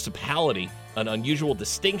the municipality an unusual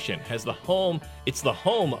distinction. It's the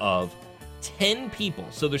home of 10 people.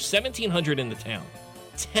 So there's 1,700 in the town.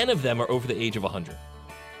 10 of them are over the age of 100.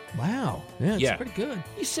 Wow. Yeah, it's pretty good.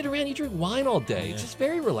 You sit around, you drink wine all day. Yeah. It's just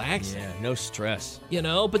very relaxing. Yeah, no stress.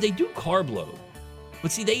 But they do carb load.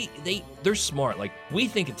 But see, they're smart. Like, we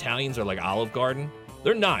think Italians are like Olive Garden.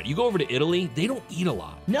 They're not. You go over to Italy, they don't eat a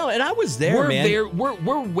lot. No, and I was there, man.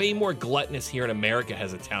 We're way more gluttonous here in America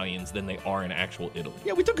as Italians than they are in actual Italy.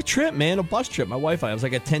 Yeah, we took a trip, man, a bus trip. My wife and I. It was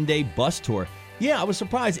like a 10-day bus tour. Yeah, I was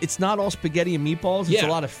surprised. It's not all spaghetti and meatballs. It's a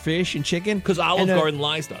lot of fish and chicken. Because Olive Garden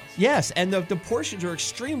lies to us. Yes, and the portions are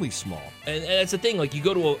extremely small. And that's the thing. Like, you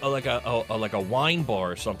go to a wine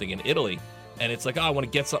bar or something in Italy, and it's like, I want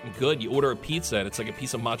to get something good. You order a pizza, and it's like a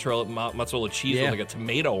piece of mozzarella cheese with like a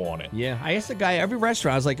tomato on it. Yeah, I asked the guy every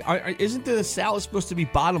restaurant. I was like, isn't the salad supposed to be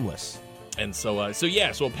bottomless? And so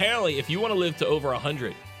apparently, if you want to live to over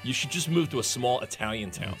 100, you should just move to a small Italian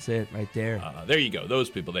town. That's it, right there. There you go. Those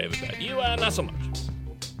people, they have it bad. You, not so much.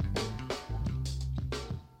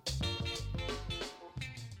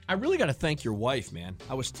 I really got to thank your wife, man.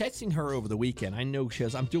 I was texting her over the weekend. I know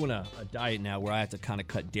I'm doing a diet now where I have to kind of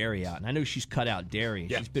cut dairy out, and I know she's cut out dairy.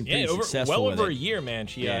 Yeah. She's been pretty successful well with over it. a year, man.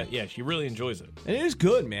 She really enjoys it. And it is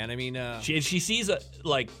good, man. I mean, she sees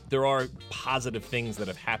there are positive things that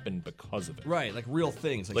have happened because of it. Right, like real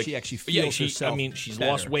things. Like she actually feels herself. I mean, she's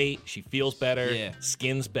better. lost weight. She feels better. Yeah.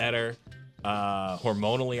 Skin's better.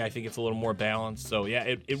 Hormonally, I think it's a little more balanced. So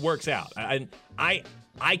yeah, it works out. I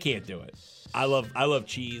can't do it. I love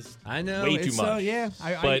cheese. I know. Way too much.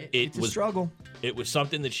 But it's a struggle. It was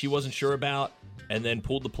something that she wasn't sure about, and then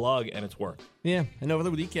pulled the plug, and it's worked. Yeah, and over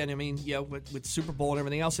the weekend, I mean, with Super Bowl and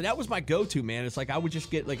everything else, and that was my go-to, man. It's like I would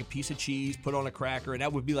just get like a piece of cheese, put on a cracker, and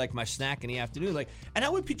that would be like my snack in the afternoon. Like, and I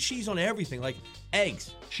would put cheese on everything, like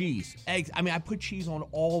eggs, cheese, eggs. I mean, I put cheese on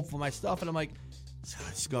all of my stuff, and I'm like,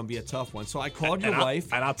 it's gonna be a tough one. So I called your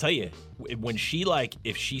wife, and I'll tell you, when she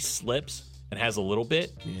if she slips and has a little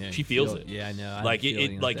bit, she feels it. Yeah, I know. Like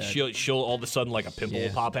she'll all of a sudden like a pimple will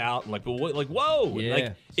pop out and like whoa, yeah.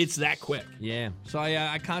 like it's that quick. Yeah. So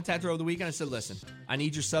I contacted her over the weekend. I said, listen, I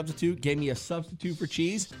need your substitute. Gave me a substitute for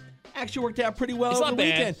cheese. Actually worked out pretty well. It's over not the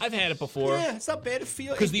bad. weekend. I've had it before. Yeah, it's not bad. It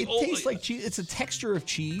tastes like cheese. It's a texture of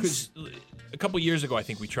cheese. Because a couple years ago, I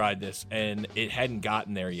think we tried this, and it hadn't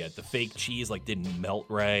gotten there yet. The fake cheese didn't melt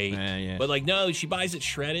right. Yeah. But no, she buys it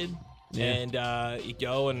shredded. Yeah. And you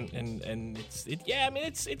go and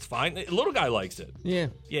it's fine. The little guy likes it. Yeah.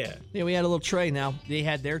 Yeah. Yeah, we had a little tray now. They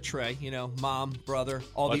had their tray, mom, brother,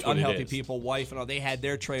 all the unhealthy people, wife and all. They had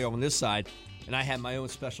their tray on this side. And I had my own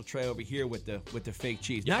special tray over here with the fake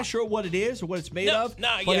cheese. Yeah. Not sure what it is or what it's made of.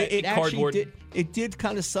 But it cardboard. Actually did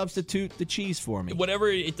kind of substitute the cheese for me. Whatever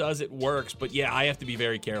it does, it works. But yeah, I have to be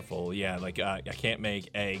very careful. Yeah, I can't make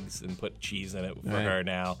eggs and put cheese in it for her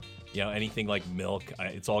now. Anything like milk,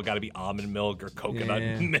 it's all got to be almond milk or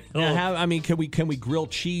coconut milk. Now, can we grill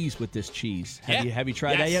cheese with this cheese? Have you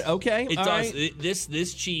tried that yet? Okay, it all does. Right.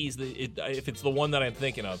 This cheese, if it's the one that I'm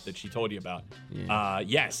thinking of that she told you about,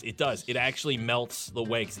 yes, it does. It actually melts the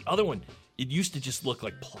way. 'Cause the other one, it used to just look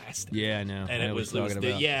like plastic. Yeah, I know. And it was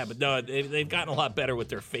but no, they've gotten a lot better with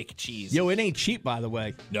their fake cheese. Yo, it ain't cheap, by the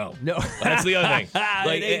way. No. That's the other thing.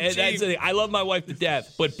 That's the thing. I love my wife to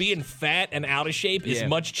death, but being fat and out of shape is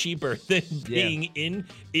much cheaper than being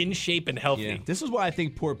in shape and healthy. Yeah. This is why I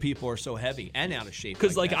think poor people are so heavy and out of shape.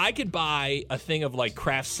 Because I could buy a thing of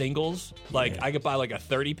Kraft singles. I could buy a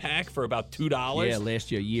 30-pack for about $2. Yeah,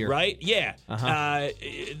 last year. Right? Yeah.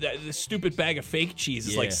 The stupid bag of fake cheese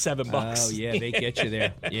is like $7. Oh, yeah, they get you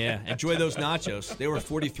there. Yeah. Enjoy those nachos. They were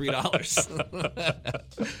 $43.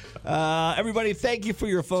 Everybody, thank you for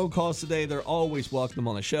your phone calls today. They're always welcome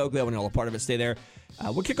on the show. Glad when you're all a part of it. Stay there.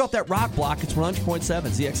 We'll kick off that rock block. It's 100.7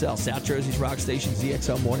 ZXL, South Jersey's rock station,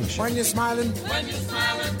 ZXL Morning Show. When you're smiling, and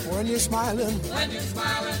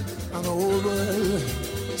the whole world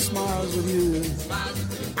smiles with you.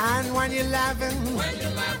 And when you're laughing,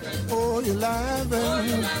 oh, you're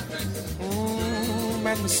laughing.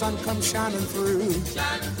 When the sun comes shining through.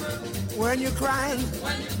 When you're crying,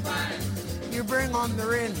 you bring on the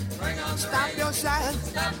rain. Stop your sighing.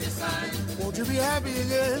 Won't you be happy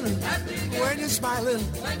again? When you're smiling,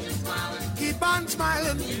 keep on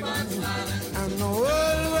smiling, and the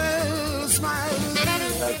world will smile.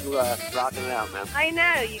 Rocking it out, man. I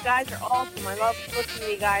know, you guys are awesome. I love listening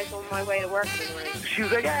to you guys on my way to work in the morning. She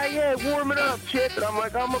was like, yeah, warming up, Chip. And I'm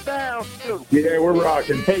like, I'm about to. Yeah, we're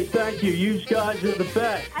rocking. Hey, thank you. You guys are the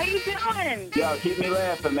best. How you doing? Yo, keep me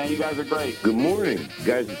laughing, man. You guys are great. Good morning. You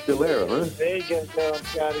guys are still there, huh? There you go,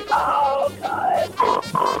 Scotty. Oh,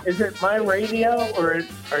 God. Is it my radio, or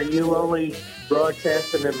are you only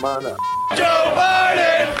broadcasting in mono? Joe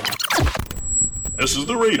Biden! This is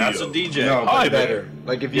the radio. That's a DJ. No, Hi, better.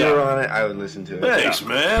 Like, if you were on it, I would listen to it. Thanks,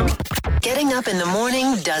 man. Getting up in the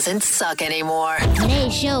morning doesn't suck anymore.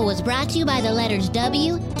 Today's show was brought to you by the letters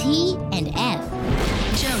W, T, and F.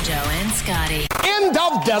 JoJo and Scotty. End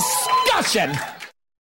of discussion.